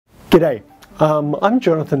G'day, I'm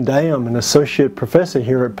Jonathon. I'm an associate professor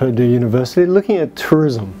here at Purdue University looking at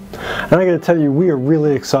tourism. And I got to tell you, we are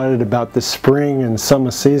really excited about the spring and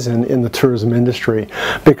summer season in the tourism industry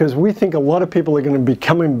because we think a lot of people are going to be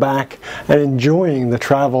coming back and enjoying the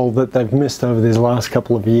travel that they've missed over these last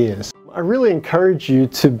couple of years. I really encourage you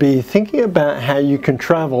to be thinking about how you can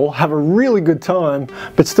travel, have a really good time,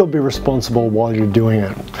 but still be responsible while you're doing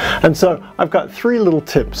it. And so I've got 3 little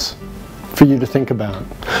tips for you to think about.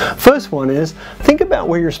 First one is, think about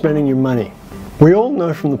where you're spending your money. We all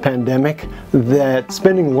know from the pandemic that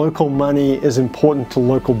spending local money is important to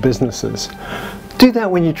local businesses. Do that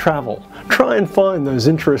when you travel. Try and find those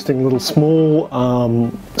interesting little small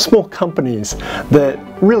companies that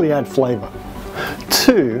really add flavor.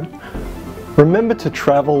 2, remember to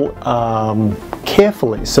travel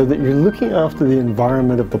carefully so that you're looking after the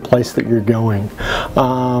environment of the place that you're going.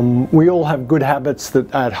 We all have good habits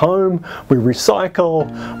that at home, we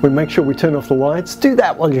recycle, we make sure we turn off the lights. Do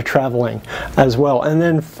that while you're traveling as well. And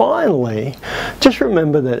then finally, just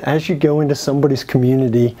remember that as you go into somebody's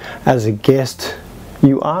community as a guest,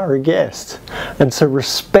 you are a guest, and so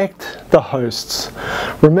respect the hosts.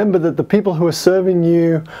 Remember that the people who are serving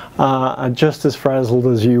you are just as frazzled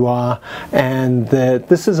as you are, and that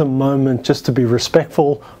this is a moment just to be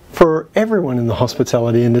respectful for everyone in the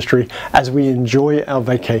hospitality industry as we enjoy our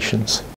vacations.